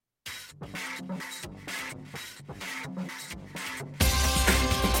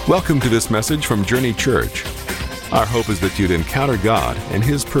Welcome to this message from Journey Church. Our hope is that you'd encounter God and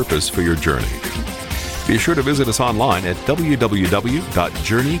His purpose for your journey. Be sure to visit us online at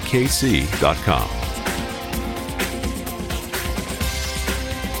www.journeykc.com.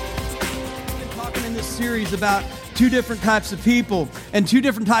 We've been talking in this series about two different types of people and two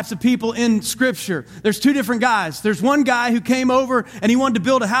different types of people in Scripture. There's two different guys. There's one guy who came over and he wanted to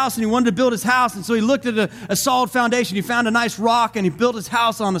build a house, and he wanted to build his house, and so he looked at a solid foundation. He found a nice rock and he built his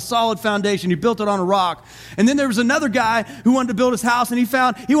house on a solid foundation. He built it on a rock. And then there was another guy who wanted to build his house, and he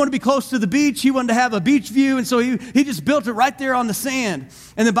wanted to be close to the beach. He wanted to have a beach view, and so he just built it right there on the sand.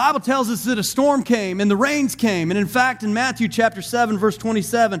 And the Bible tells us that a storm came and the rains came. And in fact, in Matthew chapter 7, verse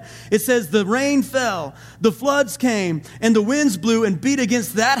 27, it says, the rain fell, the floods came, and the winds blew and beat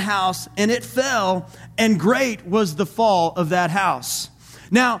against that house, and it fell, and great was the fall of that house.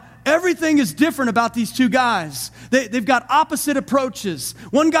 Now, everything is different about these two guys. They've got opposite approaches.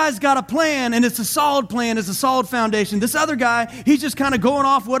 One guy's got a plan, and it's a solid plan, it's a solid foundation. This other guy, he's just kind of going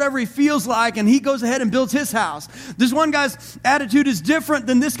off whatever he feels like, and he goes ahead and builds his house. This one guy's attitude is different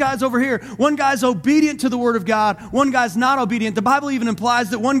than this guy's over here. One guy's obedient to the Word of God. One guy's not obedient. The Bible even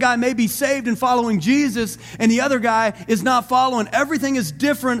implies that one guy may be saved and following Jesus, and the other guy is not following. Everything is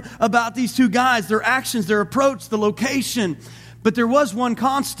different about these two guys, their actions, their approach, the location. But there was one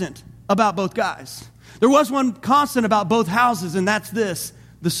constant about both guys. There was one constant about both houses, and that's this: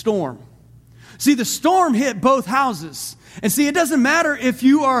 the storm. See, the storm hit both houses. And see, it doesn't matter if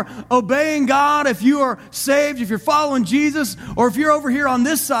you are obeying God, if you are saved, if you're following Jesus, or if you're over here on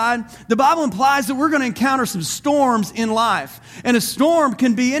this side. The Bible implies that we're going to encounter some storms in life. And a storm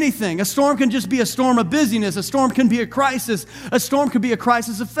can be anything. A storm can just be a storm of busyness. A storm can be a crisis. A storm could be a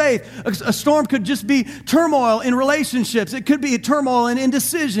crisis of faith. A storm could just be turmoil in relationships. It could be a turmoil in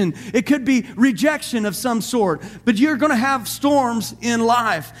indecision. It could be rejection of some sort. But you're going to have storms in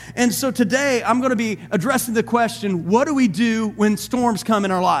life. And so today I'm going to be addressing the question, what do we do when storms come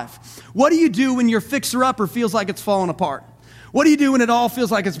in our life? What do you do when your fixer-upper feels like it's falling apart? What do you do when it all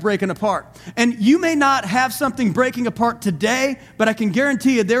feels like it's breaking apart? And you may not have something breaking apart today, but I can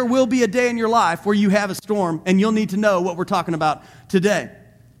guarantee you there will be a day in your life where you have a storm, and you'll need to know what we're talking about today.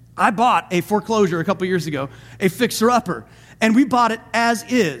 I bought a foreclosure a couple years ago, a fixer-upper, and we bought it as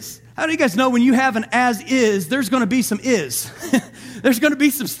is. How do you guys know when you have an as is, there's going to be some is. There's going to be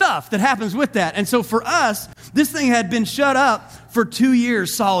some stuff that happens with that. And so for us, this thing had been shut up for 2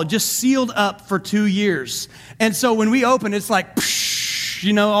 years solid, just sealed up for 2 years. And so when we opened, it's like,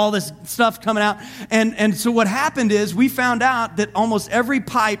 all this stuff coming out. And so what happened is we found out that almost every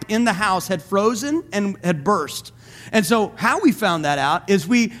pipe in the house had frozen and had burst. And so how we found that out is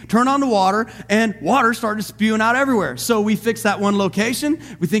we turned on the water, and water started spewing out everywhere. So we fixed that one location.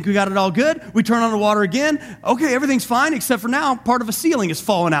 We think we got it all good. We turn on the water again. Okay, everything's fine, except for now part of a ceiling is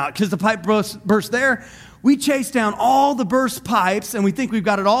falling out because the pipe burst there. We chase down all the burst pipes, and we think we've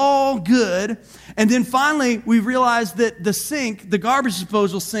got it all good. And then finally, we realize that the sink, the garbage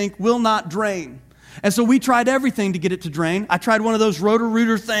disposal sink, will not drain. And so we tried everything to get it to drain. I tried one of those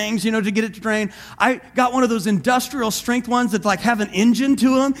Roto-Rooter things, to get it to drain. I got one of those industrial strength ones that have an engine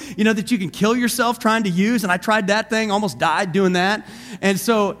to them, that you can kill yourself trying to use. And I tried that thing, almost died doing that. And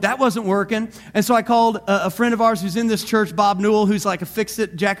so that wasn't working. And so I called a friend of ours who's in this church, Bob Newell, who's like a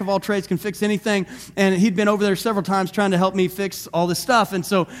fix-it, jack of all trades, can fix anything. And he'd been over there several times trying to help me fix all this stuff. And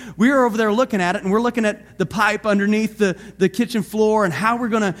so we were over there looking at it, and we're looking at the pipe underneath the kitchen floor and how we're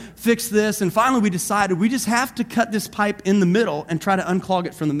going to fix this. And finally we decided we just have to cut this pipe in the middle and try to unclog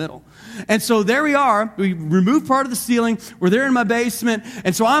it from the middle. And so there we are. We removed part of the ceiling. We're there in my basement.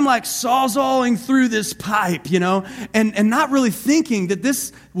 And so I'm like sawzalling through this pipe, and not really thinking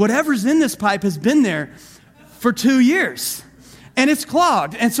that whatever's in this pipe has been there for 2 years. And it's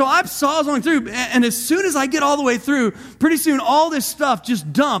clogged. And so I'm sawzalling through. And as soon as I get all the way through, pretty soon all this stuff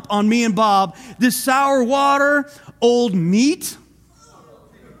just dump on me and Bob. This sour water, old meat,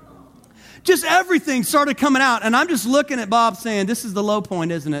 just everything started coming out. And I'm just looking at Bob saying, this is the low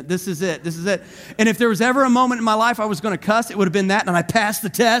point, isn't it? This is it. This is it. And if there was ever a moment in my life I was going to cuss, it would have been that. And I passed the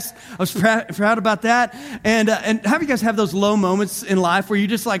test. I was proud about that. And how do you guys have those low moments in life where you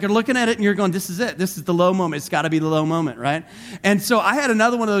just are looking at it and you're going, this is it. This is the low moment. It's got to be the low moment, right? And so I had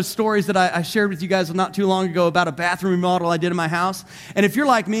another one of those stories that I shared with you guys not too long ago about a bathroom remodel I did in my house. And if you're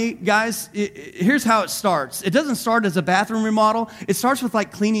like me, guys, here's how it starts. It doesn't start as a bathroom remodel. It starts with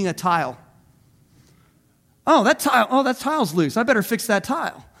cleaning a tile. Oh, that tile's loose. I better fix that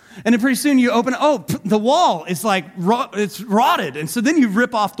tile. And then pretty soon you open it. The wall is it's rotted. And so then you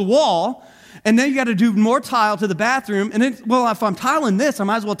rip off the wall, and then you got to do more tile to the bathroom. And then, if I'm tiling this, I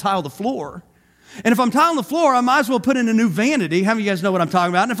might as well tile the floor. And if I'm tiling the floor, I might as well put in a new vanity. How many of you guys know what I'm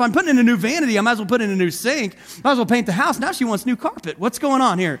talking about? And if I'm putting in a new vanity, I might as well put in a new sink. I might as well paint the house. Now she wants new carpet. What's going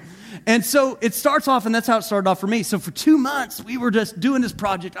on here? And so it starts off, and that's how it started off for me. So for 2 months, we were just doing this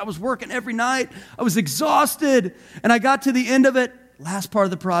project. I was working every night. I was exhausted. And I got to the end of it. Last part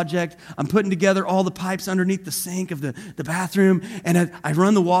of the project, I'm putting together all the pipes underneath the sink of the bathroom, and I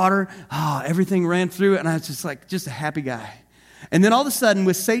run the water. Everything ran through, and I was just a happy guy. And then all of a sudden,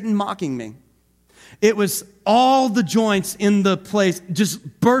 with Satan mocking me, it was all the joints in the place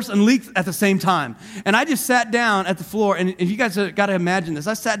just burst and leaked at the same time. And I just sat down at the floor, and you guys have got to imagine this.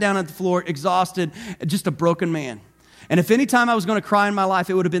 I sat down at the floor, exhausted, just a broken man. And if any time I was going to cry in my life,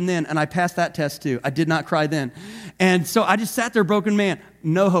 it would have been then. And I passed that test too. I did not cry then. And so I just sat there, broken man.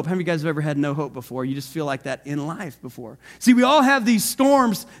 No hope. How many of you guys have ever had no hope before? You just feel like that in life before. See, we all have these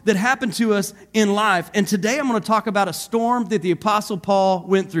storms that happen to us in life. And today I'm going to talk about a storm that the Apostle Paul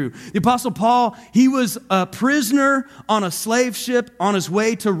went through. The Apostle Paul, he was a prisoner on a slave ship on his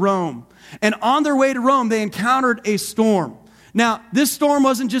way to Rome. And on their way to Rome, they encountered a storm. Now, this storm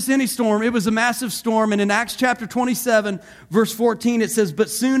wasn't just any storm. It was a massive storm. And in Acts chapter 27, verse 14, it says, "But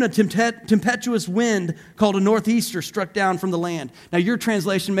soon a tempestuous wind called a northeaster struck down from the land." Now, your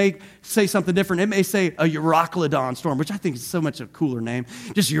translation may say something different. It may say a Euroclydon storm, which I think is so much a cooler name.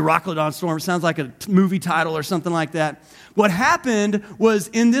 Just Euroclydon storm. It sounds like a movie title or something like that. What happened was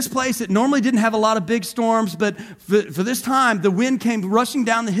in this place, it normally didn't have a lot of big storms, but for this time, the wind came rushing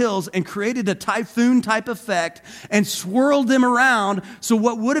down the hills and created a typhoon-type effect and swirled them around. So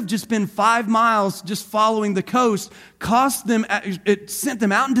what would have just been 5 miles just following the coast it sent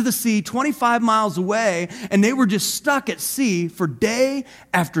them out into the sea 25 miles away, and they were just stuck at sea for day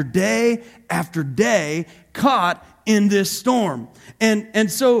after day after day, caught in this storm.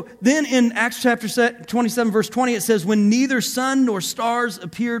 And so then in Acts chapter 27, verse 20, it says, "When neither sun nor stars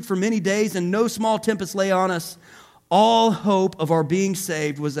appeared for many days and no small tempest lay on us, all hope of our being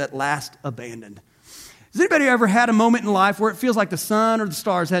saved was at last abandoned." Has anybody ever had a moment in life where it feels like the sun or the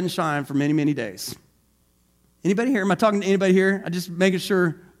stars hadn't shined for many, many days? Anybody here? Am I talking to anybody here? I'm just making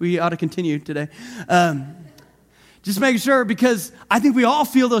sure we ought to continue today. Just making sure, because I think we all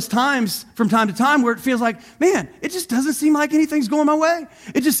feel those times from time to time where it feels like, man, it just doesn't seem like anything's going my way.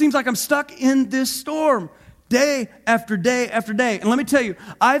 It just seems like I'm stuck in this storm day after day after day. And let me tell you,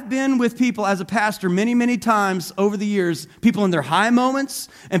 I've been with people as a pastor many, many times over the years, people in their high moments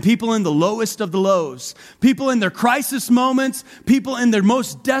and people in the lowest of the lows, people in their crisis moments, people in their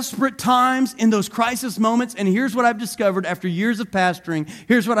most desperate times in those crisis moments. And here's what I've discovered after years of pastoring.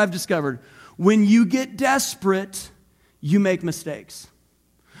 Here's what I've discovered. When you get desperate, you make mistakes.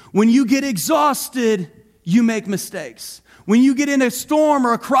 When you get exhausted, you make mistakes. When you get in a storm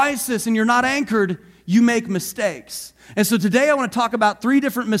or a crisis and you're not anchored, you make mistakes. And so today I want to talk about 3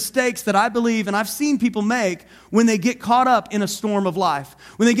 different mistakes that I believe and I've seen people make when they get caught up in a storm of life,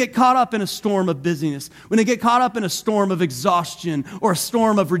 when they get caught up in a storm of busyness, when they get caught up in a storm of exhaustion or a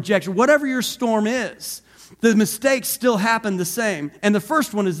storm of rejection. Whatever your storm is, the mistakes still happen the same. And the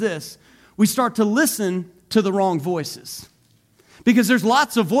first one is this: we start to listen to the wrong voices. Because there's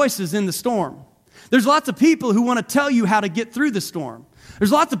lots of voices in the storm. There's lots of people who want to tell you how to get through the storm.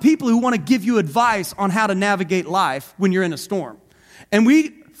 There's lots of people who want to give you advice on how to navigate life when you're in a storm. And we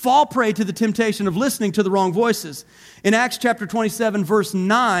fall prey to the temptation of listening to the wrong voices. In Acts chapter 27, verse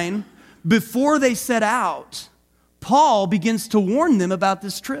 9, before they set out, Paul begins to warn them about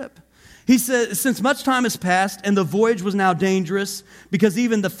this trip. He says, since much time has passed and the voyage was now dangerous because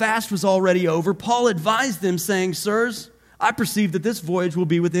even the fast was already over, Paul advised them, saying, "Sirs, I perceive that this voyage will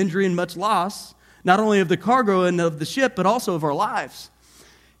be with injury and much loss, not only of the cargo and of the ship, but also of our lives."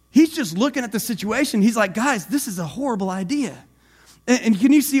 He's just looking at the situation. He's like, guys, this is a horrible idea. And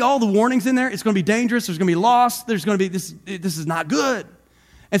can you see all the warnings in there? It's going to be dangerous. There's going to be loss. There's going to be this is not good.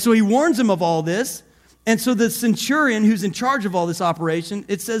 And so he warns them of all this. And so the centurion who's in charge of all this operation,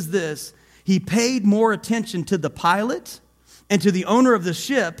 it says this: he paid more attention to the pilot and to the owner of the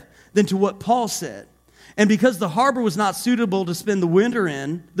ship than to what Paul said. And because the harbor was not suitable to spend the winter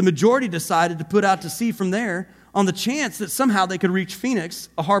in, the majority decided to put out to sea from there on the chance that somehow they could reach Phoenix,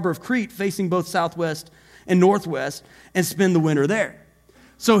 a harbor of Crete facing both southwest and northwest, and spend the winter there.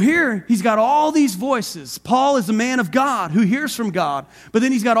 So here, he's got all these voices. Paul is a man of God who hears from God, but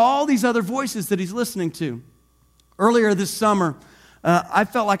then he's got all these other voices that he's listening to. Earlier this summer, I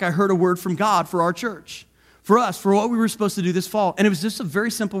felt like I heard a word from God for our church, for us, for what we were supposed to do this fall. And it was just a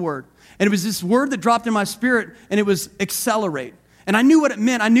very simple word. And it was this word that dropped in my spirit, and it was accelerate. And I knew what it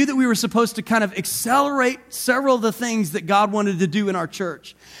meant. I knew that we were supposed to kind of accelerate several of the things that God wanted to do in our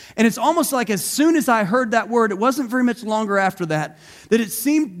church. And it's almost like as soon as I heard that word, it wasn't very much longer after that it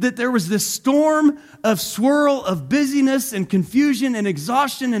seemed that there was this storm of swirl of busyness and confusion and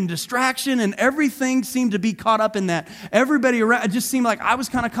exhaustion and distraction, and everything seemed to be caught up in that. Everybody around, it just seemed like I was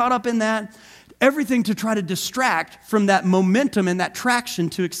kind of caught up in that. Everything to try to distract from that momentum and that traction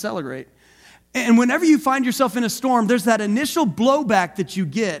to accelerate. And whenever you find yourself in a storm, there's that initial blowback that you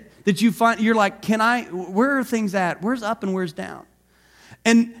get, that you find, you're like, where are things at? Where's up and where's down?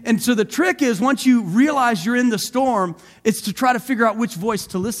 And so the trick is, once you realize you're in the storm, it's to try to figure out which voice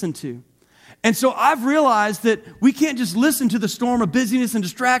to listen to. And so I've realized that we can't just listen to the storm of busyness and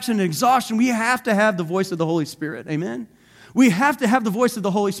distraction and exhaustion. We have to have the voice of the Holy Spirit. Amen? We have to have the voice of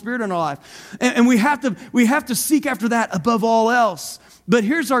the Holy Spirit in our life. And we have to seek after that above all else. But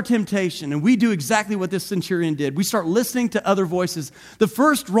here's our temptation, and we do exactly what this centurion did. We start listening to other voices. The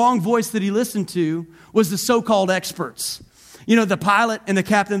first wrong voice that he listened to was the so-called experts. You know, the pilot and the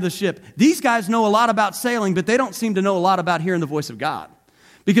captain of the ship. These guys know a lot about sailing, but they don't seem to know a lot about hearing the voice of God.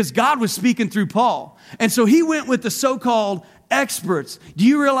 Because God was speaking through Paul. And so he went with the so-called experts. Do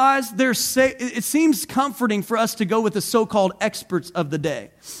you realize it seems comforting for us to go with the so-called experts of the day?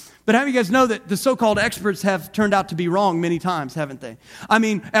 But how many of you guys know that the so-called experts have turned out to be wrong many times, haven't they? I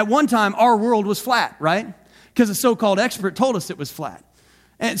mean, at one time, our world was flat, right? Because the so-called expert told us it was flat.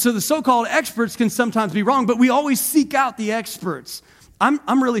 And so the so-called experts can sometimes be wrong, but we always seek out the experts.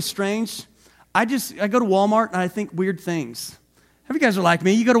 I'm really strange. I go to Walmart and I think weird things. How many of you guys are like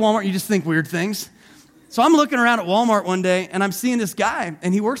me? You go to Walmart and you just think weird things. So I'm looking around at Walmart one day and I'm seeing this guy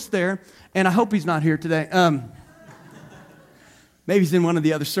and he works there, and I hope he's not here today. Maybe he's in one of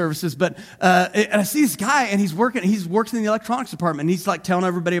the other services, but and I see this guy, and he works in the electronics department, and he's like telling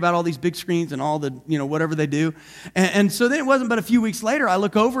everybody about all these big screens and all the, whatever they do. And so then it wasn't but a few weeks later, I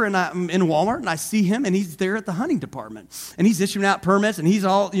look over and I'm in Walmart, and I see him, and he's there at the hunting department, and he's issuing out permits, and he's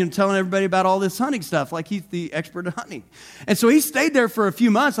all, telling everybody about all this hunting stuff, like he's the expert at hunting. And so he stayed there for a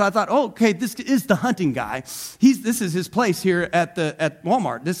few months, and I thought, oh, okay, this is the hunting guy. This is his place here at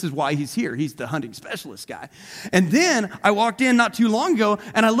Walmart. This is why he's here. He's the hunting specialist guy. And then I walked in not too long ago,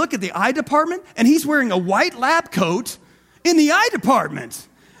 and I look at the eye department, and he's wearing a white lab coat in the eye department.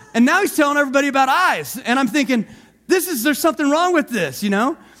 And now he's telling everybody about eyes. And I'm thinking, there's something wrong with this,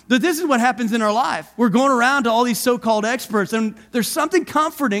 that this is what happens in our life. We're going around to all these so-called experts, and there's something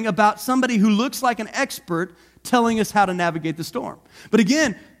comforting about somebody who looks like an expert telling us how to navigate the storm. But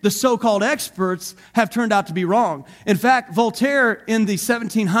again, the so-called experts have turned out to be wrong. In fact, Voltaire in the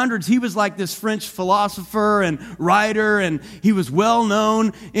 1700s, he was like this French philosopher and writer, and he was well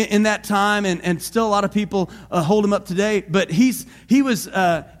known in that time, and still a lot of people hold him up today. But he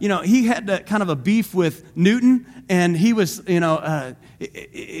had kind of a beef with Newton, and he was, Newton,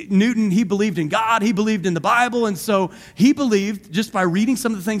 he believed in God, he believed in the Bible, and so he believed, just by reading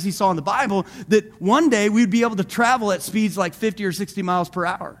some of the things he saw in the Bible, that one day we'd be able to travel at speeds like 50 or 60 miles per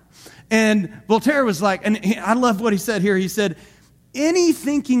hour. And Voltaire was like, I love what he said here, he said, any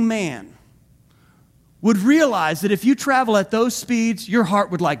thinking man would realize that if you travel at those speeds, your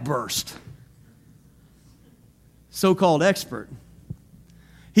heart would like burst. So-called expert.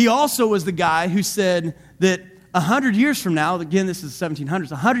 He also was the guy who said that 100 years from now, again, this is the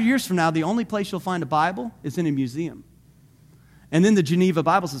 1700s, 100 years from now, the only place you'll find a Bible is in a museum. And then the Geneva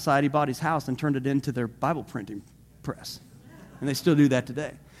Bible Society bought his house and turned it into their Bible printing press. And they still do that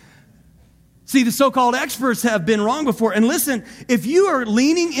today. See, the so-called experts have been wrong before. And listen, if you are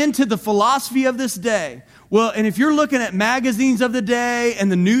leaning into the philosophy of this day, and if you're looking at magazines of the day and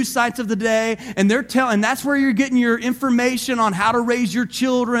the news sites of the day, and that's where you're getting your information on how to raise your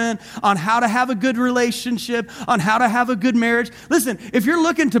children, on how to have a good relationship, on how to have a good marriage. Listen, if you're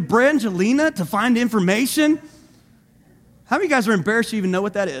looking to Brangelina to find information, how many of you guys are embarrassed you even know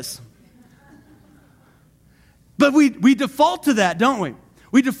what that is? But we default to that, don't we?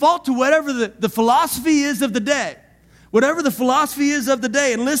 We default to whatever the philosophy is of the day. Whatever the philosophy is of the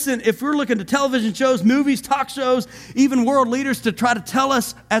day. And listen, if we're looking to television shows, movies, talk shows, even world leaders to try to tell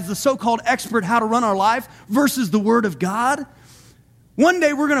us as the so-called expert how to run our life versus the Word of God, one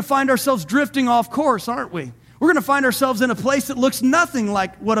day we're going to find ourselves drifting off course, aren't we? We're going to find ourselves in a place that looks nothing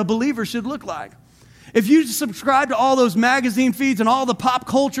like what a believer should look like. If you subscribe to all those magazine feeds and all the pop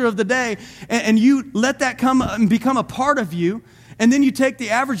culture of the day, and you let that come and become a part of you, and then you take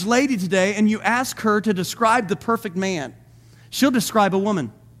the average lady today and you ask her to describe the perfect man, she'll describe a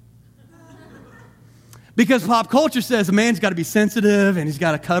woman. Because pop culture says a man's got to be sensitive and he's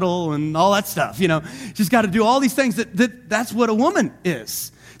got to cuddle and all that stuff, She's got to do all these things that's what a woman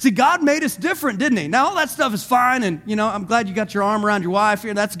is. See, God made us different, didn't he? Now, all that stuff is fine, and, I'm glad you got your arm around your wife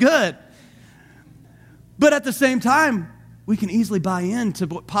here. That's good. But at the same time, we can easily buy into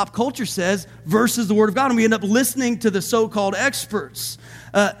what pop culture says versus the Word of God, and we end up listening to the so-called experts.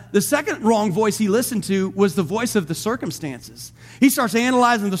 The second wrong voice he listened to was the voice of the circumstances. He starts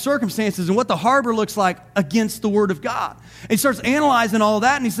analyzing the circumstances and what the harbor looks like against the Word of God. And he starts analyzing all of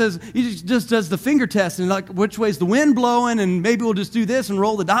that, and he just does the finger test, and like, which way's the wind blowing, and maybe we'll just do this and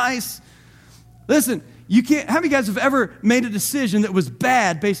roll the dice. Listen, how many guys have ever made a decision that was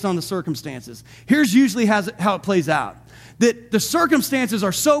bad based on the circumstances? Here's usually how it plays out. That the circumstances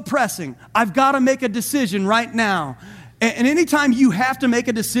are so pressing, I've got to make a decision right now. And anytime you have to make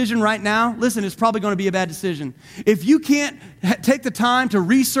a decision right now, listen, it's probably going to be a bad decision. If you can't take the time to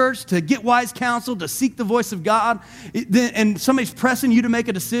research, to get wise counsel, to seek the voice of God, and somebody's pressing you to make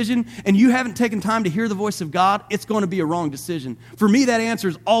a decision, and you haven't taken time to hear the voice of God, it's going to be a wrong decision. For me, that answer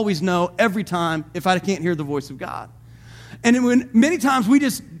is always no every time if I can't hear the voice of God. And many times we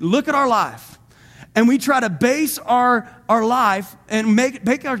just look at our life, and we try to base our life and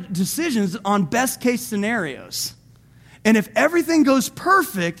make our decisions on best case scenarios. And if everything goes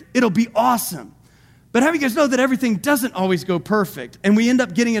perfect, it'll be awesome. But how do you guys know that everything doesn't always go perfect? And we end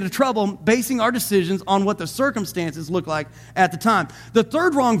up getting into trouble basing our decisions on what the circumstances look like at the time. The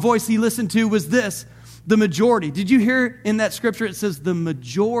third wrong voice he listened to was this, the majority. Did you hear in that scripture it says the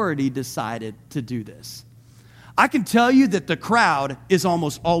majority decided to do this? I can tell you that the crowd is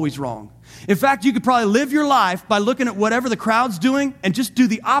almost always wrong. In fact, you could probably live your life by looking at whatever the crowd's doing and just do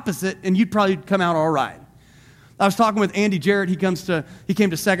the opposite, and you'd probably come out all right. I was talking with Andy Jarrett. He came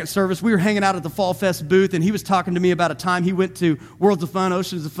to second service. We were hanging out at the Fall Fest booth, and he was talking to me about a time he went to Worlds of Fun,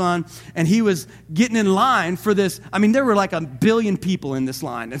 Oceans of Fun, and he was getting in line for this. I mean, there were like 1 billion people in this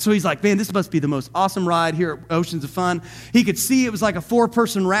line. And so he's like, man, this must be the most awesome ride here at Oceans of Fun. He could see it was like a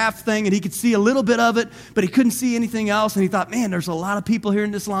 4-person raft thing, and he could see a little bit of it, but he couldn't see anything else. And he thought, man, there's a lot of people here in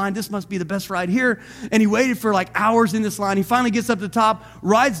this line. This must be the best ride here. And he waited for like hours in this line. He finally gets up to the top,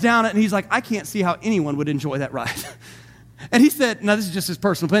 rides down it, and he's like, I can't see how anyone would enjoy that ride. And he said, now this is just his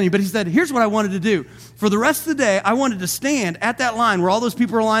personal opinion, but he said, here's what I wanted to do. For the rest of the day, I wanted to stand at that line where all those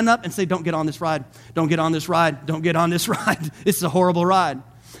people are lined up and say, don't get on this ride, don't get on this ride, don't get on this ride. It's a horrible ride.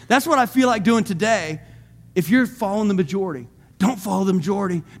 That's what I feel like doing today if you're following the majority. Don't follow the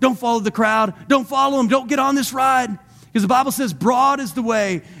majority. Don't follow the crowd. Don't follow them. Don't get on this ride. Because the Bible says broad is the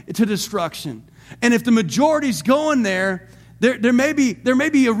way to destruction. And if the majority's going there may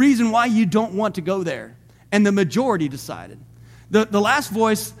be a reason why you don't want to go there. And the majority decided. The last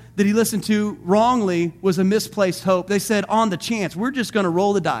voice that he listened to wrongly was a misplaced hope. They said, on the chance, we're just going to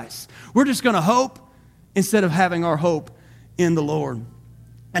roll the dice. We're just going to hope instead of having our hope in the Lord.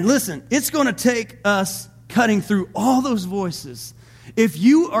 And listen, it's going to take us cutting through all those voices. If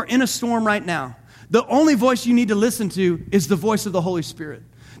you are in a storm right now, the only voice you need to listen to is the voice of the Holy Spirit.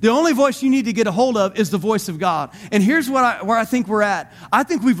 The only voice you need to get a hold of is the voice of God. And here's where I think we're at. I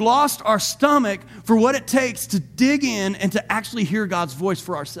think we've lost our stomach for what it takes to dig in and to actually hear God's voice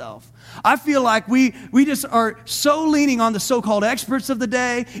for ourselves. I feel like we just are so leaning on the so-called experts of the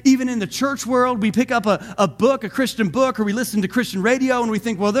day. Even in the church world, we pick up a book, a Christian book, or we listen to Christian radio, and we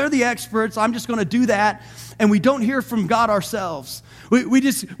think, well, they're the experts. I'm just going to do that. And we don't hear from God ourselves.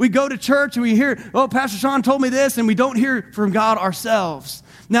 We go to church and we hear, oh, Pastor Sean told me this, and we don't hear from God ourselves.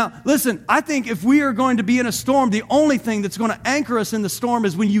 Now, listen, I think if we are going to be in a storm, the only thing that's going to anchor us in the storm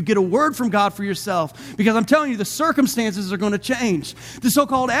is when you get a word from God for yourself. Because I'm telling you, the circumstances are going to change. The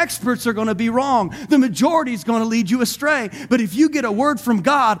so-called experts are going to be wrong. The majority is going to lead you astray. But if you get a word from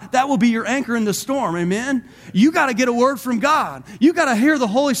God, that will be your anchor in the storm. Amen? You got to get a word from God. You got to hear the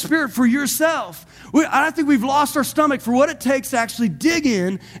Holy Spirit for yourself. I think we've lost our stomach for what it takes to actually dig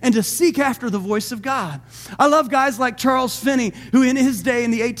in and to seek after the voice of God. I love guys like Charles Finney, who in his day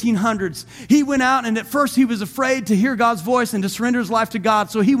in the 1800s, he went out, and at first he was afraid to hear God's voice and to surrender his life to God,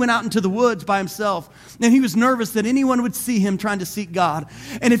 so he went out into the woods by himself, and he was nervous that anyone would see him trying to seek God.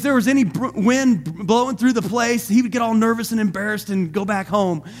 And if there was any wind blowing through the place, he would get all nervous and embarrassed and go back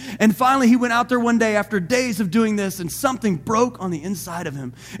home. And finally, he went out there one day after days of doing this, and something broke on the inside of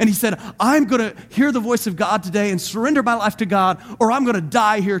him. And he said, I'm going to hear the voice of God today and surrender my life to God, or I'm going to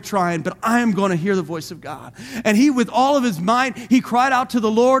die here trying, but I am going to hear the voice of God. And he, with all of his might, he cried out to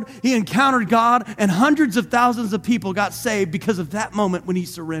the Lord. He encountered God, and hundreds of thousands of people got saved because of that moment when he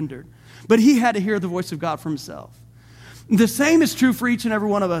surrendered. But he had to hear the voice of God for himself. The same is true for each and every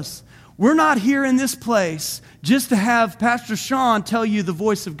one of us. We're not here in this place just to have Pastor Sean tell you the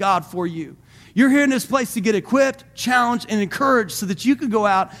voice of God for you. You're here in this place to get equipped, challenged, and encouraged so that you can go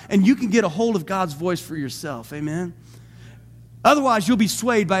out and you can get a hold of God's voice for yourself. Amen? Otherwise, you'll be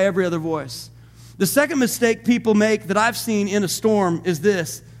swayed by every other voice. The second mistake people make that I've seen in a storm is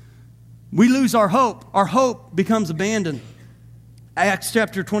this. We lose our hope. Our hope becomes abandoned. Acts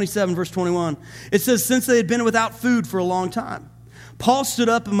chapter 27, verse 21. It says, since they had been without food for a long time, Paul stood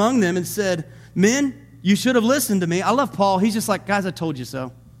up among them and said, men, you should have listened to me. I love Paul. He's just like, guys, I told you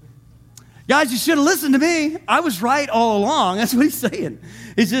so. Guys, you should have listened to me. I was right all along. That's what he's saying.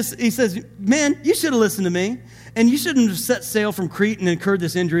 He says, man, you should have listened to me. And you shouldn't have set sail from Crete and incurred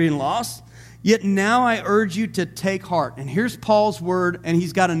this injury and loss. Yet now I urge you to take heart. And here's Paul's word, and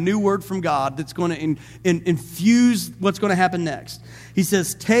he's got a new word from God that's going to infuse what's going to happen next. He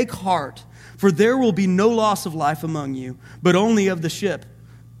says, take heart, for there will be no loss of life among you, but only of the ship.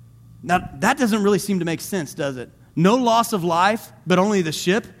 Now, that doesn't really seem to make sense, does it? No loss of life, but only the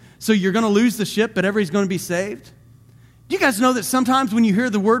ship? So you're going to lose the ship, but everybody's going to be saved? Do you guys know that sometimes when you hear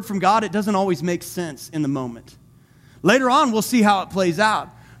the word from God, it doesn't always make sense in the moment? Later on, we'll see how it plays out.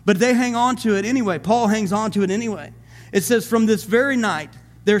 But they hang on to it anyway. Paul hangs on to it anyway. It says, from this very night,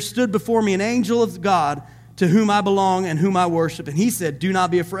 there stood before me an angel of God to whom I belong and whom I worship. And he said, do not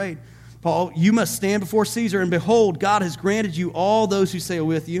be afraid, Paul. You must stand before Caesar. And behold, God has granted you all those who sail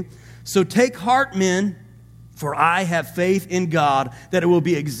with you. So take heart, men, for I have faith in God that it will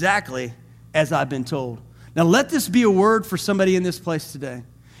be exactly as I've been told. Now let this be a word for somebody in this place today.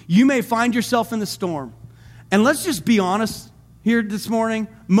 You may find yourself in the storm. And let's just be honest here this morning.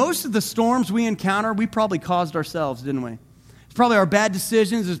 Most of the storms we encounter, we probably caused ourselves, didn't we? It's probably our bad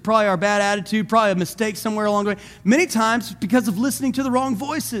decisions. It's probably our bad attitude, probably a mistake somewhere along the way. Many times because of listening to the wrong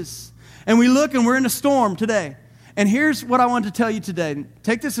voices. And we look and we're in a storm today. And here's what I want to tell you today.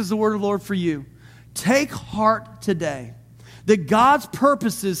 Take this as the word of the Lord for you. Take heart today that God's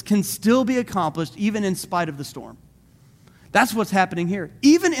purposes can still be accomplished even in spite of the storm. That's what's happening here.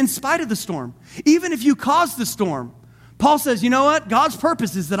 Even in spite of the storm. Even if you caused the storm. Paul says, you know what? God's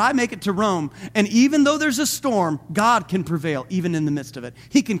purpose is that I make it to Rome. And even though there's a storm, God can prevail even in the midst of it.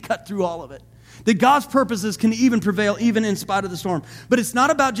 He can cut through all of it. That God's purposes can even prevail even in spite of the storm. But it's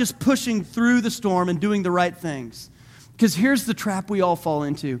not about just pushing through the storm and doing the right things. Because here's the trap we all fall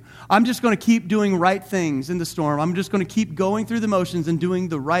into. I'm just going to keep doing right things in the storm. I'm just going to keep going through the motions and doing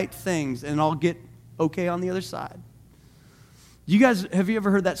the right things, and I'll get okay on the other side. You guys, have you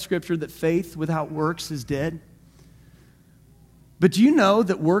ever heard that scripture that faith without works is dead? But do you know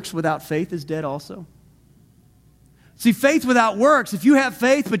that works without faith is dead also? See, faith without works, if you have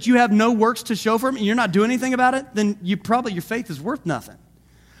faith but you have no works to show for it and you're not doing anything about it, then your faith is worth nothing.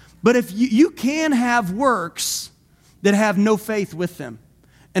 But if you can have works that have no faith with them,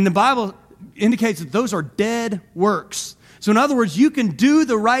 and the Bible indicates that those are dead works. So in other words, you can do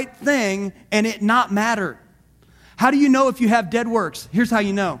the right thing and it not matter. How do you know if you have dead works? Here's how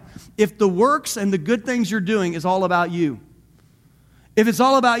you know. If the works and the good things you're doing is all about you. If it's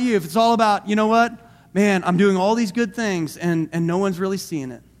all about you, if it's all about, you know what? Man, I'm doing all these good things and no one's really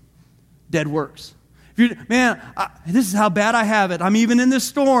seeing it. Dead works. If this is how bad I have it. I'm even in this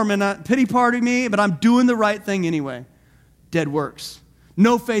storm and pity party me, but I'm doing the right thing anyway. Dead works.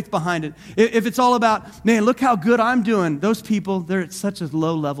 No faith behind it. If it's all about, man, look how good I'm doing. Those people, they're at such a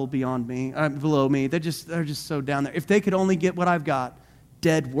low level beyond me, below me. They're just so down there. If they could only get what I've got,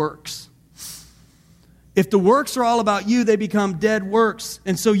 dead works. If the works are all about you, they become dead works.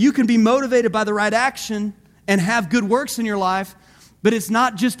 And so you can be motivated by the right action and have good works in your life, but it's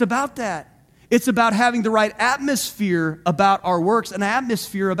not just about that. It's about having the right atmosphere about our works, an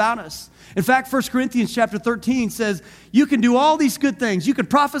atmosphere about us. In fact, 1 Corinthians chapter 13 says, you can do all these good things. You can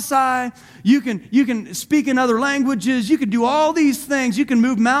prophesy, you can speak in other languages, you can do all these things, you can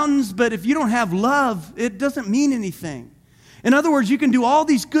move mountains, but if you don't have love, it doesn't mean anything. In other words, you can do all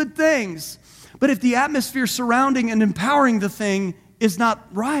these good things, but if the atmosphere surrounding and empowering the thing is not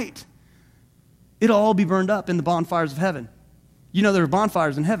right, it'll all be burned up in the bonfires of heaven. You know there are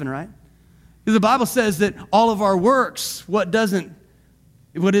bonfires in heaven, right? Because the Bible says that all of our works, what isn't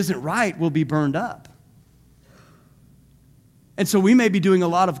right, will be burned up. And so we may be doing a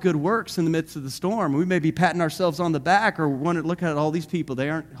lot of good works in the midst of the storm. We may be patting ourselves on the back or wanting to look at all these people. They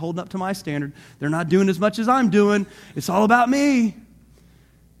aren't holding up to my standard. They're not doing as much as I'm doing. It's all about me.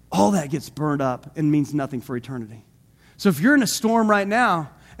 All that gets burned up and means nothing for eternity. So if you're in a storm right now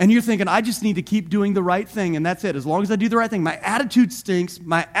and you're thinking, I just need to keep doing the right thing and that's it. As long as I do the right thing, my attitude stinks,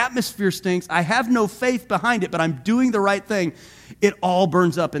 my atmosphere stinks, I have no faith behind it, but I'm doing the right thing, it all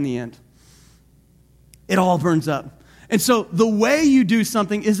burns up in the end. It all burns up. And so the way you do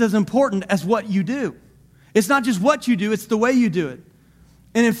something is as important as what you do. It's not just what you do, it's the way you do it.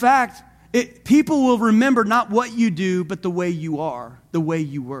 And in fact, people will remember not what you do, but the way you are, the way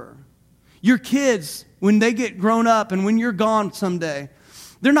you were. Your kids when they get grown up and when you're gone someday,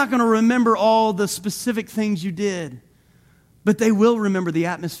 they're not going to remember all the specific things you did, but they will remember the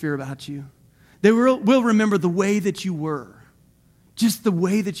atmosphere about you. They will remember the way that you were, just the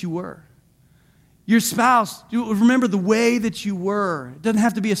way that you were. Your spouse, you will remember the way that you were. It doesn't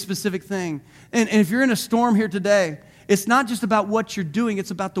have to be a specific thing. And if you're in a storm here today, it's not just about what you're doing,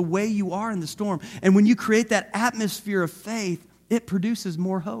 it's about the way you are in the storm. And when you create that atmosphere of faith, it produces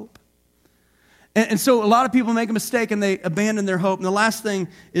more hope. And so a lot of people make a mistake and they abandon their hope. And the last thing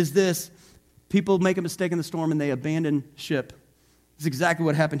is this: people make a mistake in the storm and they abandon ship. It's exactly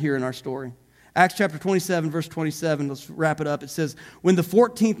what happened here in our story. Acts chapter 27, verse 27, let's wrap it up. It says, when the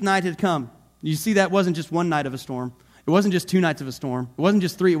 14th night had come, you see that wasn't just one night of a storm. It wasn't just 2 nights of a storm. It wasn't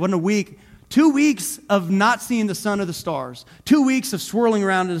just 3. It wasn't a week. 2 weeks of not seeing the sun or the stars. 2 weeks of swirling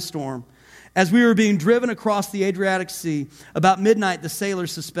around in a storm. As we were being driven across the Adriatic Sea, about midnight, the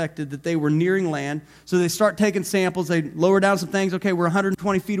sailors suspected that they were nearing land. So they start taking samples. They lower down some things. Okay, we're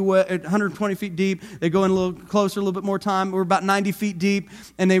 120 feet away, 120 feet deep. They go in a little closer, a little bit more time. We're about 90 feet deep.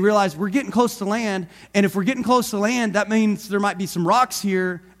 And they realize we're getting close to land. And if we're getting close to land, that means there might be some rocks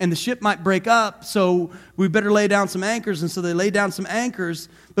here and the ship might break up. So we better lay down some anchors. And so they lay down some anchors.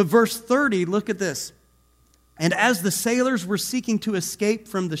 But verse 30, look at this. And as the sailors were seeking to escape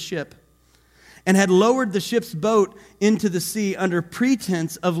from the ship, and had lowered the ship's boat into the sea under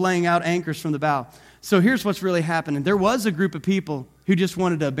pretense of laying out anchors from the bow. So here's what's really happening. There was a group of people who just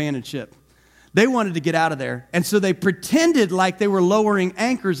wanted to abandon ship. They wanted to get out of there. And so they pretended like they were lowering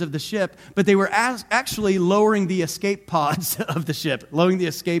anchors of the ship, but they were actually lowering the escape pods of the ship, lowering the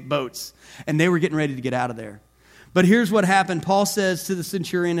escape boats. And they were getting ready to get out of there. But here's what happened. Paul says to the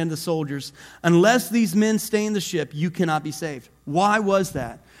centurion and the soldiers, unless these men stay in the ship, you cannot be saved. Why was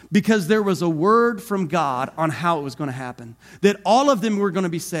that? Because there was a word from God on how it was going to happen. That all of them were going to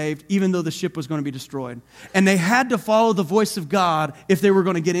be saved, even though the ship was going to be destroyed. And they had to follow the voice of God if they were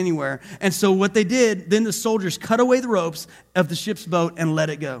going to get anywhere. And so what they did, then the soldiers cut away the ropes of the ship's boat and let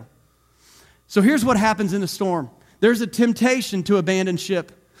it go. So here's what happens in a storm. There's a temptation to abandon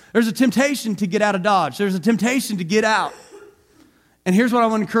ship. There's a temptation to get out of Dodge. There's a temptation to get out. And here's what I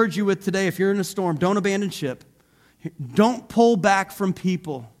want to encourage you with today. If you're in a storm, don't abandon ship. Don't pull back from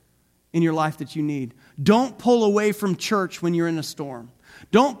people in your life that you need. Don't pull away from church when you're in a storm.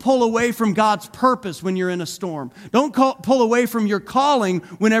 Don't pull away from God's purpose when you're in a storm. Don't pull away from your calling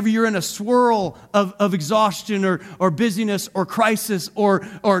whenever you're in a swirl of exhaustion or busyness or crisis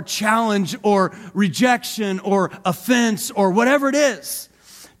or challenge or rejection or offense or whatever it is.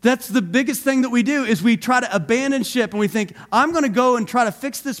 That's the biggest thing that we do is we try to abandon ship and we think, I'm going to go and try to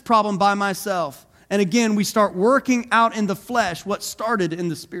fix this problem by myself. And again, we start working out in the flesh what started in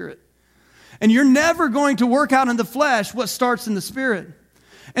the spirit. And you're never going to work out in the flesh what starts in the spirit.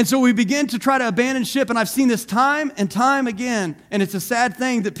 And so we begin to try to abandon ship. And I've seen this time and time again. And it's a sad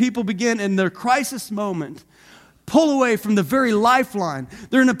thing that people begin in their crisis moment, pull away from the very lifeline.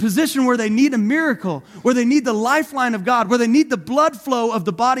 They're in a position where they need a miracle, where they need the lifeline of God, where they need the blood flow of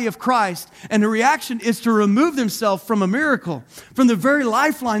the body of Christ. And the reaction is to remove themselves from a miracle, from the very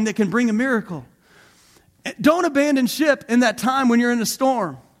lifeline that can bring a miracle. Don't abandon ship in that time when you're in a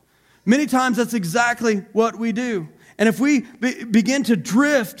storm. Many times that's exactly what we do. And if we begin to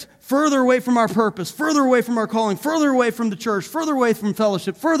drift further away from our purpose, further away from our calling, further away from the church, further away from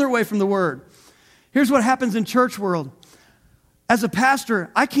fellowship, further away from the Word, here's what happens in church world. As a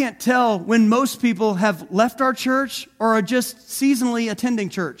pastor, I can't tell when most people have left our church or are just seasonally attending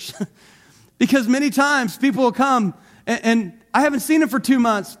church. Because many times people will come and I haven't seen them for 2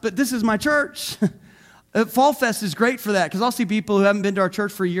 months, but this is my church. Fall Fest is great for that because I'll see people who haven't been to our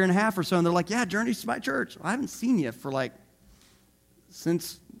church for a year and a half or so, and they're like, yeah, Journey's my church. Well, I haven't seen you for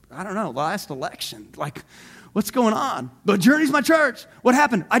since, I don't know, last election. What's going on? But Journey's my church. What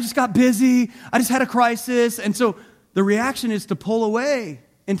happened? I just got busy. I just had a crisis. And so the reaction is to pull away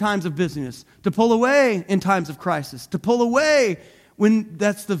in times of busyness, to pull away in times of crisis, to pull away when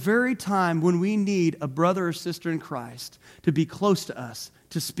that's the very time when we need a brother or sister in Christ to be close to us,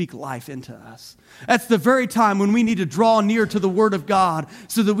 to speak life into us. That's the very time when we need to draw near to the Word of God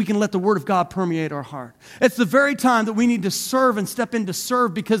so that we can let the Word of God permeate our heart. It's the very time that we need to serve and step in to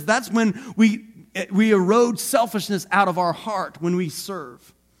serve because that's when we erode selfishness out of our heart when we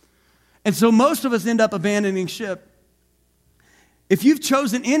serve. And so most of us end up abandoning ship. If you've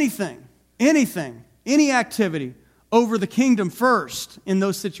chosen anything, any activity over the kingdom first in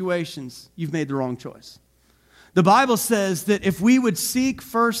those situations, you've made the wrong choice. The Bible says that if we would seek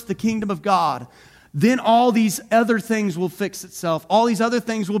first the kingdom of God, then all these other things will fix itself. All these other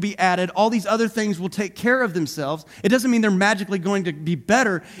things will be added. All these other things will take care of themselves. It doesn't mean they're magically going to be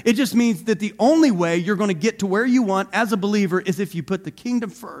better. It just means that the only way you're going to get to where you want as a believer is if you put the kingdom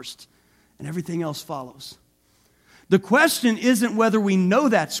first and everything else follows. The question isn't whether we know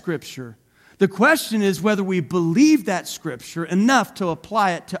that scripture. The question is whether we believe that scripture enough to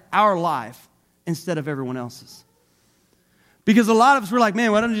apply it to our life instead of everyone else's. Because a lot of us, we're like,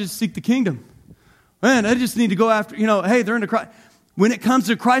 man, why don't I just seek the kingdom? Man, I just need to go after, hey, they're into Christ. When it comes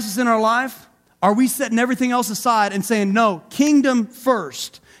to crisis in our life, are we setting everything else aside and saying, no, kingdom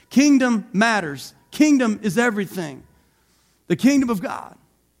first. Kingdom matters. Kingdom is everything. The kingdom of God.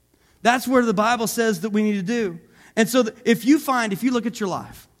 That's where the Bible says that we need to do. And so if you look at your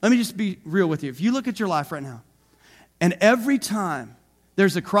life, let me just be real with you. If you look at your life right now, and every time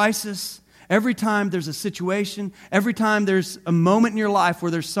there's a crisis, every time there's a situation, every time there's a moment in your life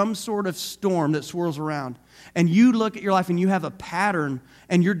where there's some sort of storm that swirls around, and you look at your life and you have a pattern,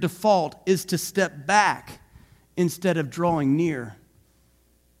 and your default is to step back instead of drawing near,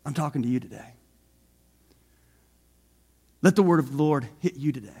 I'm talking to you today. Let the word of the Lord hit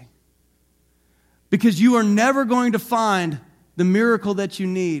you today. Because you are never going to find the miracle that you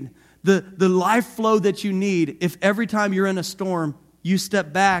need, the life flow that you need, if every time you're in a storm, you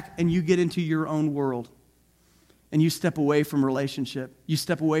step back and you get into your own world. And you step away from relationship. You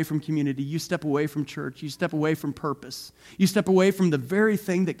step away from community. You step away from church. You step away from purpose. You step away from the very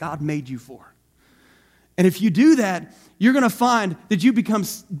thing that God made you for. And if you do that, you're going to find that you become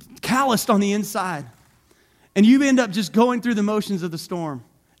calloused on the inside. And you end up just going through the motions of the storm.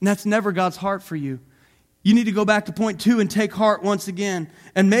 And that's never God's heart for you. You need to go back to point 2 and take heart once again.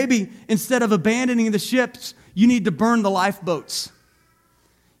 And maybe instead of abandoning the ships, you need to burn the lifeboats.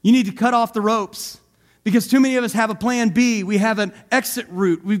 You need to cut off the ropes. Because too many of us have a plan B. We have an exit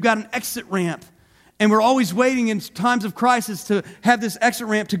route. We've got an exit ramp. And we're always waiting in times of crisis to have this exit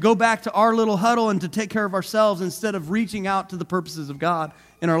ramp to go back to our little huddle and to take care of ourselves instead of reaching out to the purposes of God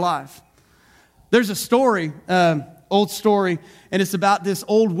in our life. There's a story, old story, and it's about this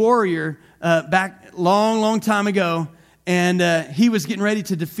old warrior back long time ago. And he was getting ready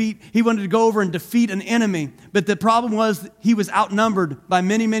to he wanted to go over and defeat an enemy. But the problem was he was outnumbered by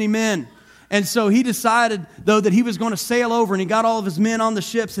many men. And so he decided, though, that he was going to sail over, and he got all of his men on the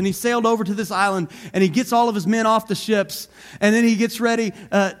ships, and he sailed over to this island, and he gets all of his men off the ships, and then he gets ready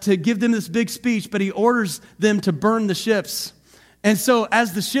to give them this big speech, but he orders them to burn the ships. And so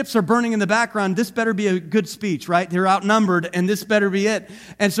as the ships are burning in the background, this better be a good speech, right? They're outnumbered, and this better be it.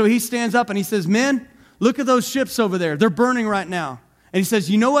 And so he stands up and he says, men, look at those ships over there. They're burning right now. And he says,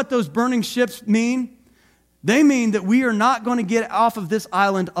 you know what those burning ships mean? They mean that we are not going to get off of this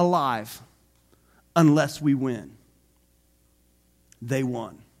island alive unless we win. They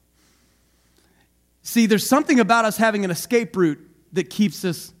won. See, there's something about us having an escape route that keeps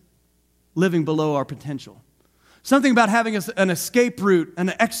us living below our potential. Something about having an escape route,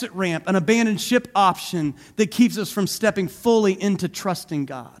 an exit ramp, an abandoned ship option that keeps us from stepping fully into trusting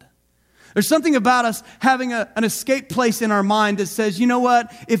God. There's something about us having an escape place in our mind that says, you know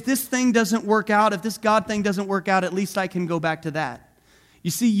what, if this thing doesn't work out, if this God thing doesn't work out, at least I can go back to that.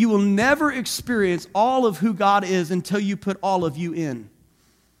 You see, you will never experience all of who God is until you put all of you in.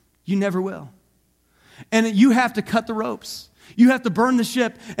 You never will. And you have to cut the ropes. You have to burn the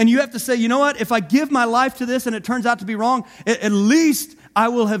ship, and you have to say, you know what, if I give my life to this and it turns out to be wrong, at least I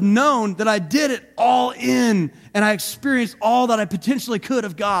will have known that I did it all in, and I experienced all that I potentially could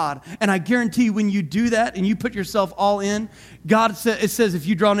of God. And I guarantee when you do that and you put yourself all in, God it says if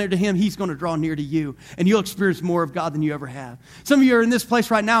you draw near to Him, He's going to draw near to you, and you'll experience more of God than you ever have. Some of you are in this place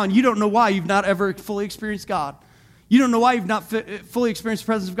right now, and you don't know why you've not ever fully experienced God. You don't know why you've not fully experienced the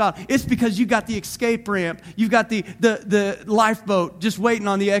presence of God. It's because you got the escape ramp. You've got the lifeboat just waiting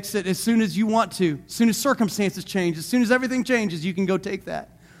on the exit as soon as you want to. As soon as circumstances change, as soon as everything changes, you can go take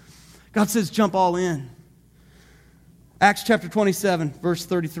that. God says jump all in. Acts chapter 27, verse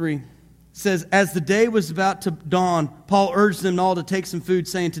 33 says, as the day was about to dawn, Paul urged them all to take some food,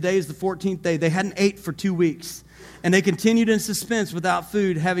 saying, today is the 14th day. They hadn't ate for 2 weeks. And they continued in suspense without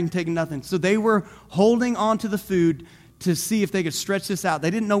food, having taken nothing. So they were holding on to the food to see if they could stretch this out. They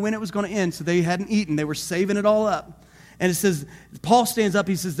didn't know when it was going to end, so they hadn't eaten. They were saving it all up. And it says, Paul stands up,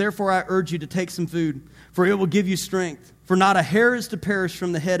 he says, therefore I urge you to take some food, for it will give you strength. For not a hair is to perish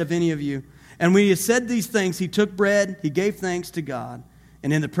from the head of any of you. And when he had said these things, he took bread, he gave thanks to God,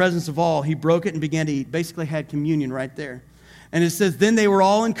 and in the presence of all, he broke it and began to eat. Basically had communion right there. And it says, then they were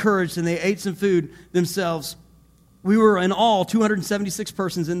all encouraged, and they ate some food themselves. We were in all 276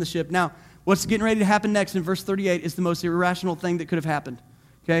 persons in the ship. Now, what's getting ready to happen next in verse 38 is the most irrational thing that could have happened.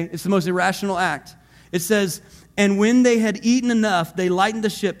 Okay? It's the most irrational act. It says, and when they had eaten enough, they lightened the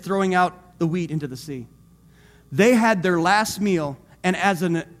ship, throwing out the wheat into the sea. They had their last meal, and as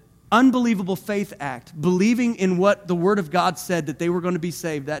an unbelievable faith act, believing in what the Word of God said that they were going to be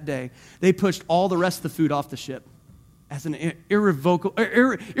saved that day, they pushed all the rest of the food off the ship as an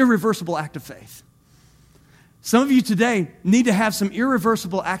irreversible act of faith. Some of you today need to have some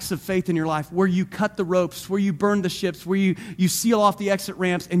irreversible acts of faith in your life where you cut the ropes, where you burn the ships, where you seal off the exit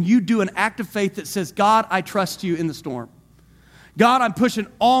ramps, and you do an act of faith that says, God, I trust you in the storm. God, I'm pushing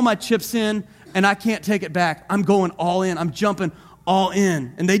all my chips in, and I can't take it back. I'm going all in. I'm jumping all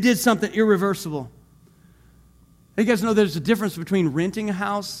in. And they did something irreversible. You guys know there's a difference between renting a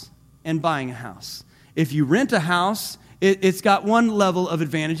house and buying a house. If you rent a house, it's got one level of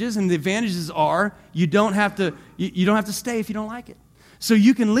advantages, and the advantages are you don't have to stay if you don't like it. So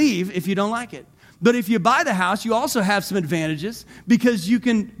you can leave if you don't like it. But if you buy the house, you also have some advantages because you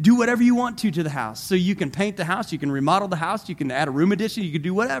can do whatever you want to the house. So you can paint the house, you can remodel the house, you can add a room addition, you can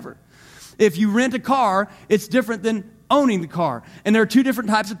do whatever. If you rent a car, it's different than owning the car. And there are two different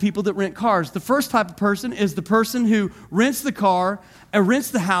types of people that rent cars. The first type of person is the person who rents the car and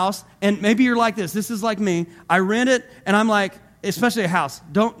rents the house, and maybe you're like this. This is like me. I rent it, and I'm like, especially a house,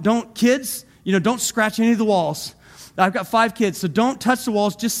 don't kids, don't scratch any of the walls. I've got 5 kids, so don't touch the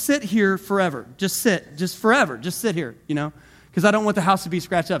walls. Just sit here forever. Just sit here, because I don't want the house to be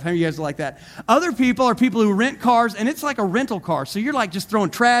scratched up. How many of you guys are like that? Other people are people who rent cars, and it's like a rental car. So you're like just throwing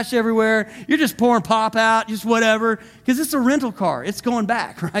trash everywhere. You're just pouring pop out, just whatever, because it's a rental car. It's going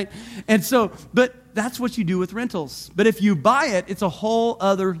back, right? And so, but that's what you do with rentals. But if you buy it, it's a whole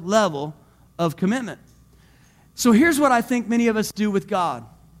other level of commitment. So here's what I think many of us do with God.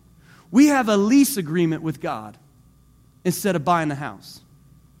 We have a lease agreement with God instead of buying the house.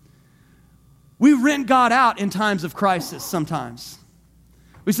 We rent God out in times of crisis sometimes.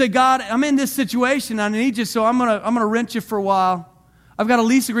 We say, God, I'm in this situation. I need you, so I'm gonna rent you for a while. I've got a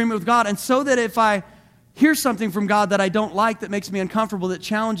lease agreement with God. And so that if I hear something from God that I don't like, that makes me uncomfortable, that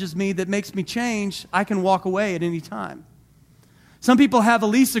challenges me, that makes me change, I can walk away at any time. Some people have a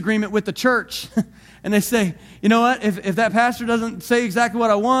lease agreement with the church. And they say, you know what, if that pastor doesn't say exactly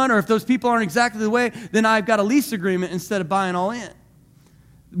what I want, or if those people aren't exactly the way, then I've got a lease agreement instead of buying all in.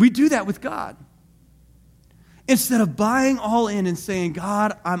 We do that with God. Instead of buying all in and saying,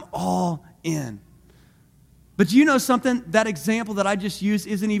 God, I'm all in. But do you know something? That example that I just used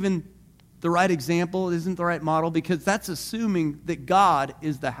isn't even the right example, isn't the right model, because that's assuming that God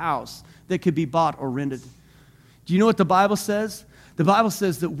is the house that could be bought or rented. Do you know what the Bible says? The Bible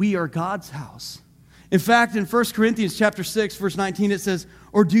says that we are God's house. In fact, in 1 Corinthians chapter 6, verse 19, it says,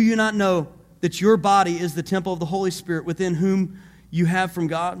 or do you not know that your body is the temple of the Holy Spirit within whom you have from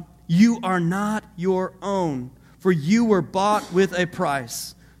God? You are not your own, for you were bought with a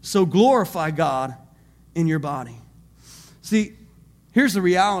price. So glorify God in your body. See, here's the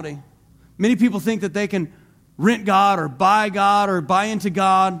reality. Many people think that they can rent God or buy into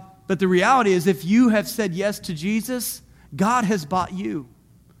God. But the reality is, if you have said yes to Jesus, God has bought you.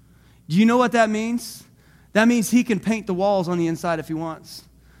 Do you know what that means? That means He can paint the walls on the inside if He wants.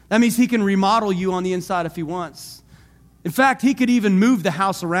 That means He can remodel you on the inside if He wants. In fact, He could even move the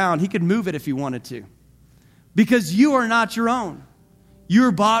house around. He could move it if He wanted to. Because you are not your own.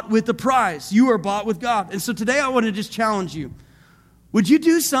 You're bought with the price. You are bought with God. And so today I want to just challenge you. Would you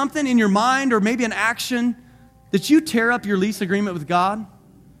do something in your mind or maybe an action that you tear up your lease agreement with God?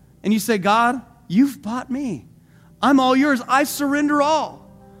 And you say, God, you've bought me. I'm all yours. I surrender all.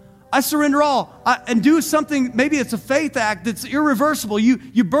 I surrender all. And do something, maybe it's a faith act that's irreversible.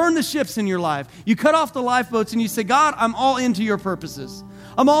 You burn the ships in your life. You cut off the lifeboats and you say, God, I'm all into your purposes.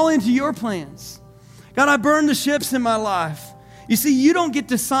 I'm all into your plans. God, I burn the ships in my life. You see, you don't get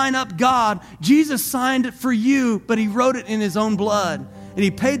to sign up God. Jesus signed it for you, but He wrote it in His own blood. And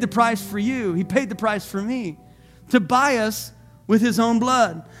He paid the price for you. He paid the price for me to buy us with His own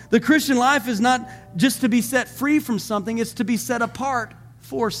blood. The Christian life is not just to be set free from something. It's to be set apart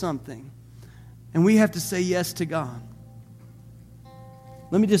for something. And we have to say yes to God.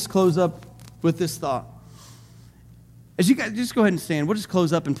 Let me just close up with this thought. As you guys just go ahead and stand, we'll just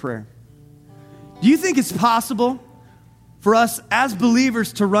close up in prayer. Do you think it's possible for us as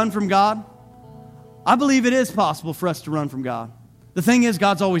believers to run from God? I believe it is possible for us to run from God. The thing is,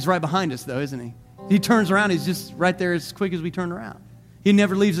 God's always right behind us, though, isn't He? He turns around, He's just right there as quick as we turn around. He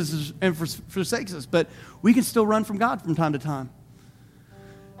never leaves us and forsakes us, but we can still run from God from time to time.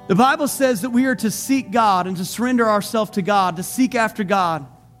 The Bible says that we are to seek God and to surrender ourselves to God, to seek after God.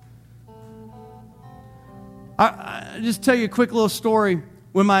 I just tell you a quick little story.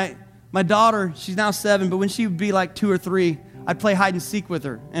 When my daughter, she's now 7, but when she would be like 2 or 3, I'd play hide and seek with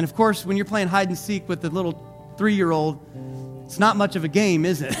her. And of course, when you're playing hide and seek with the little 3-year-old, it's not much of a game,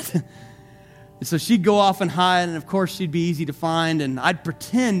 is it? And so she'd go off and hide, and of course she'd be easy to find, and I'd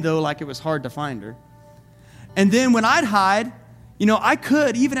pretend, though, like it was hard to find her. And then when I'd hide, I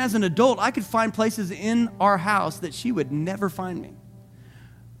could, even as an adult, I could find places in our house that she would never find me.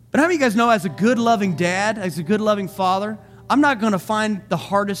 But how many of you guys know, as a good, loving dad, as a good, loving father, I'm not going to find the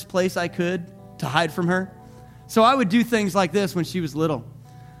hardest place I could to hide from her? So I would do things like this when she was little.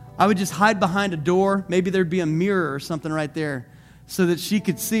 I would just hide behind a door. Maybe there'd be a mirror or something right there so that she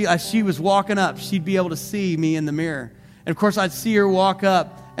could see, as she was walking up, she'd be able to see me in the mirror. And of course, I'd see her walk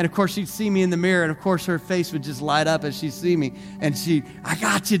up, and of course, she'd see me in the mirror, and of course, her face would just light up as she'd see me. And I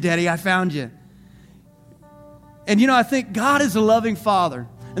got you, Daddy, I found you. And I think God is a loving Father.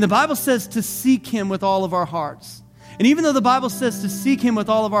 And the Bible says to seek Him with all of our hearts. And even though the Bible says to seek Him with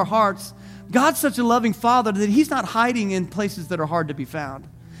all of our hearts, God's such a loving Father that He's not hiding in places that are hard to be found.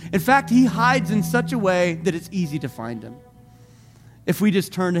 In fact, He hides in such a way that it's easy to find Him. If we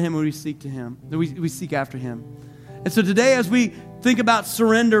just turn to Him and we seek to Him, we seek after Him. And so today, as we think about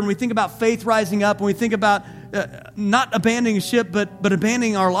surrender and we think about faith rising up and we think about not abandoning ship, but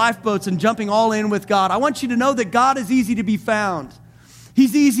abandoning our lifeboats and jumping all in with God, I want you to know that God is easy to be found.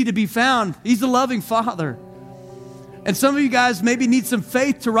 He's easy to be found. He's a loving Father. And some of you guys maybe need some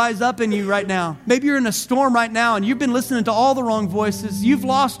faith to rise up in you right now. Maybe you're in a storm right now and you've been listening to all the wrong voices. You've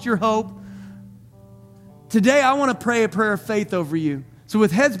lost your hope. Today, I want to pray a prayer of faith over you. So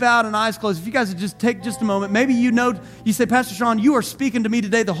with heads bowed and eyes closed, if you guys would just take just a moment, maybe you say, Pastor Sean, you are speaking to me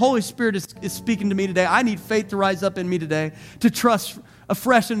today. The Holy Spirit is speaking to me today. I need faith to rise up in me today, to trust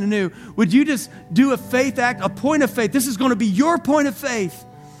afresh and anew. Would you just do a faith act, a point of faith? This is going to be your point of faith.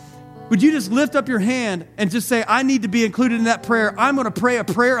 Would you just lift up your hand and just say, I need to be included in that prayer. I'm going to pray a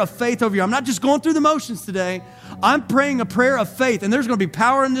prayer of faith over you. I'm not just going through the motions today. I'm praying a prayer of faith, and there's going to be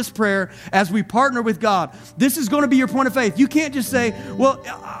power in this prayer as we partner with God. This is going to be your point of faith. You can't just say, well,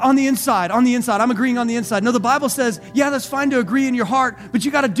 on the inside, I'm agreeing on the inside. No, the Bible says, yeah, that's fine to agree in your heart, but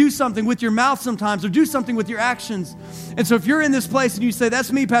you got to do something with your mouth sometimes or do something with your actions. And so if you're in this place and you say,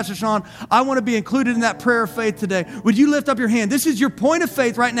 that's me, Pastor Sean, I want to be included in that prayer of faith today, would you lift up your hand? This is your point of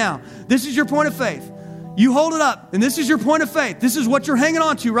faith right now. This is your point of faith. You hold it up, and this is your point of faith. This is what you're hanging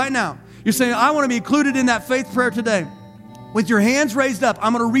on to right now. You're saying, I want to be included in that faith prayer today. With your hands raised up,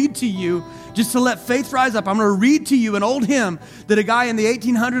 I'm going to read to you, just to let faith rise up. I'm going to read to you an old hymn that a guy in the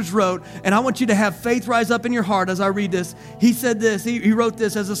 1800s wrote, and I want you to have faith rise up in your heart as I read this. He said this, he wrote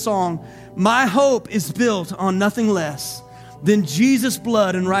this as a song. My hope is built on nothing less than Jesus'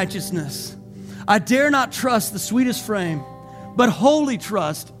 blood and righteousness. I dare not trust the sweetest frame, but wholly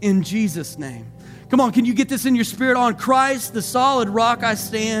trust in Jesus' name. Come on, can you get this in your spirit? On Christ, the solid rock I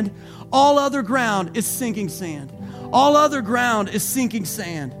stand. All other ground is sinking sand. All other ground is sinking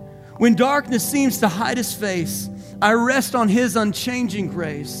sand. When darkness seems to hide His face, I rest on His unchanging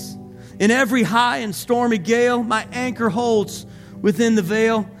grace. In every high and stormy gale, my anchor holds within the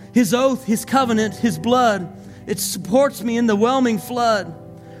veil. His oath, His covenant, His blood, it supports me in the whelming flood.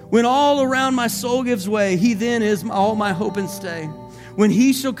 When all around my soul gives way, He then is all my hope and stay. When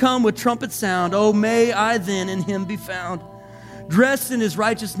He shall come with trumpet sound, oh, may I then in Him be found. Dressed in His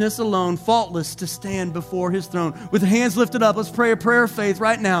righteousness alone, faultless to stand before His throne. With hands lifted up, let's pray a prayer of faith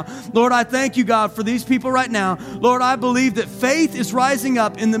right now. Lord, I thank you, God, for these people right now. Lord, I believe that faith is rising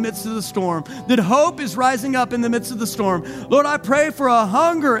up in the midst of the storm, that hope is rising up in the midst of the storm. Lord, I pray for a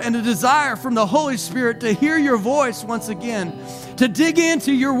hunger and a desire from the Holy Spirit to hear your voice once again, to dig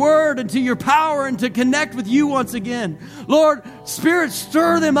into your word and to your power and to connect with you once again. Lord, Spirit,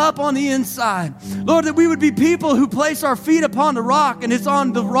 stir them up on the inside. Lord, that we would be people who place our feet upon the rock, and it's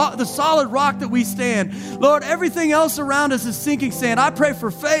on the solid rock that we stand. Lord, everything else around us is sinking sand. I pray for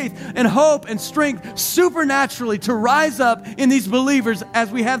faith and hope and strength supernaturally to rise up in these believers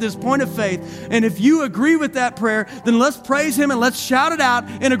as we have this point of faith. And if you agree with that prayer, then let's praise Him and let's shout it out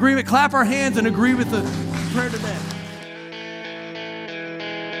in agreement. Clap our hands and agree with the prayer today.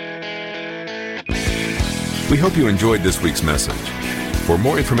 We hope you enjoyed this week's message. For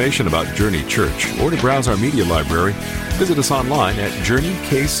more information about Journey Church or to browse our media library, visit us online at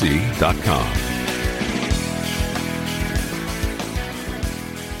journeykc.com.